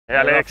Hey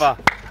Alex,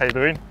 Rafa. how you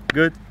doing?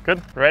 Good.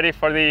 Good. Ready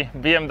for the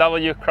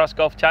BMW Cross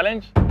Golf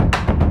Challenge?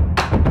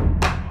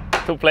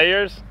 2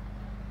 players,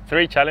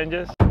 3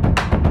 challenges.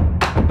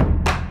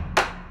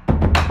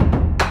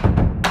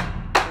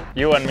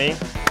 You and me.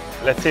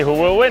 Let's see who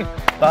will win.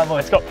 Vamos.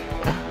 Let's go.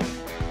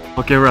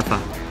 Okay, Rafa.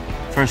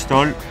 First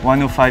hole,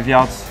 105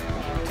 yards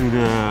to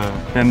the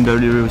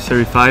BMW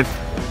Series 5.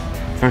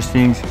 First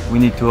things, we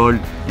need to hold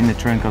in the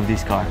trunk of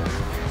this car.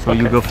 So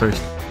you go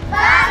first.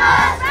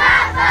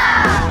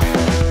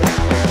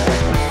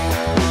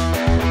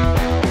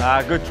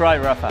 Good try,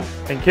 Rafa.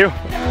 Thank you.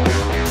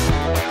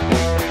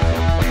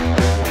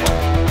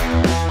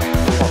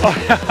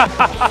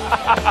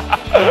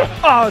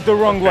 Oh, the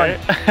wrong one.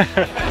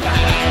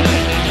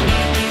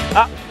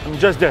 I'm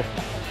just there.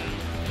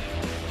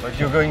 What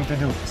you're going to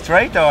do?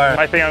 Straight or?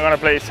 I think I'm gonna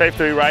play safe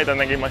to the right and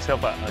then give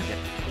myself a. Okay.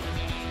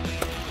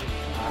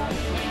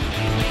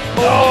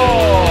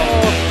 Oh!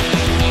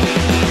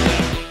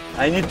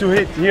 I need to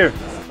hit here.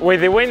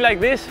 With the wind like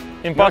this,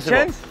 impossible.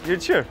 No chance? You're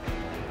sure?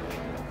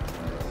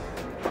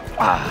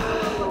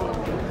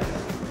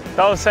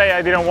 Don't say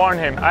I didn't warn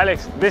him.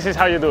 Alex, this is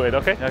how you do it,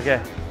 okay? Okay.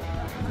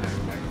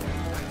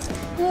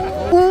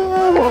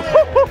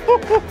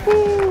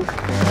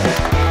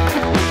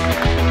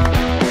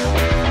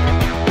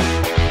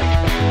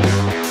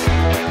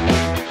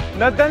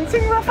 Not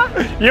dancing,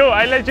 Rafa? You,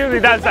 I let you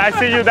dance. I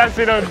see you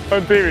dancing on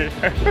TV.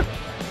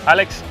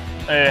 Alex,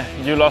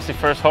 you lost the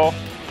first hole,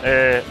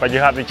 but you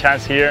have the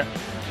chance here.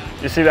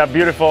 You see that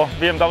beautiful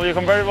BMW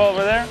convertible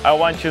over there? I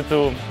want you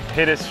to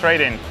hit it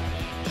straight in.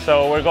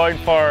 So we're going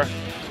for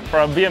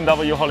a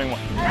BMW hole-in-one.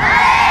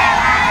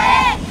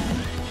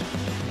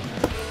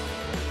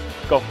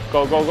 Go,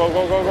 go, go, go,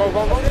 go, go, go,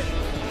 go, go.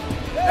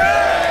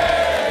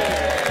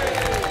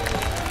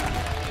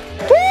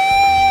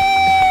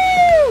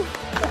 Woo!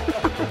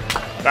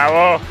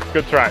 Bravo,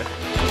 good try.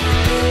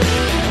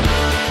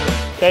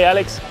 Okay,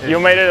 Alex, you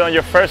made it on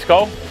your first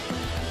go.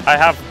 I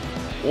have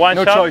one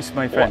shot. No choice,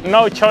 my friend.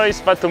 No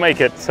choice but to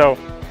make it, so.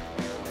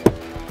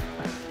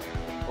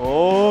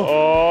 Oh.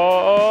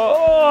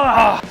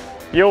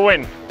 You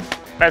win.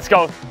 Let's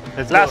go.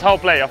 Last hole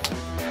playoff.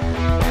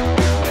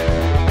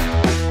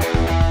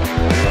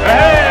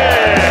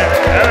 Hey!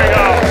 There we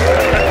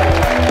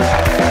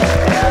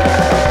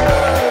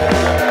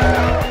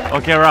go.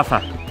 Okay,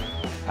 Rafa.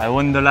 I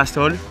won the last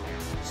hole,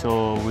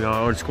 so we are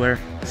all square.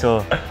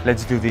 So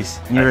let's do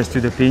this. Nearest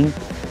to the pin.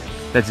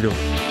 Let's do.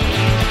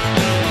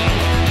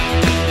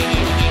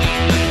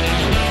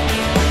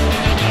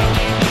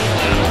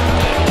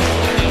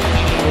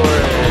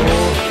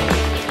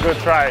 Good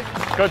try.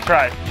 Good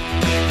try.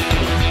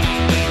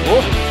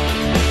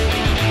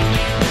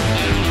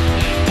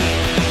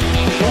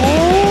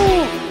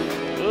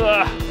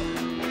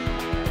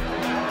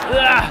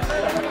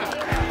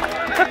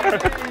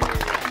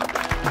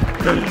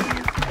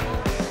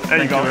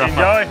 There you go.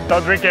 Enjoy.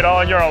 Don't drink it all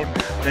on your own.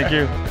 Thank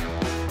you.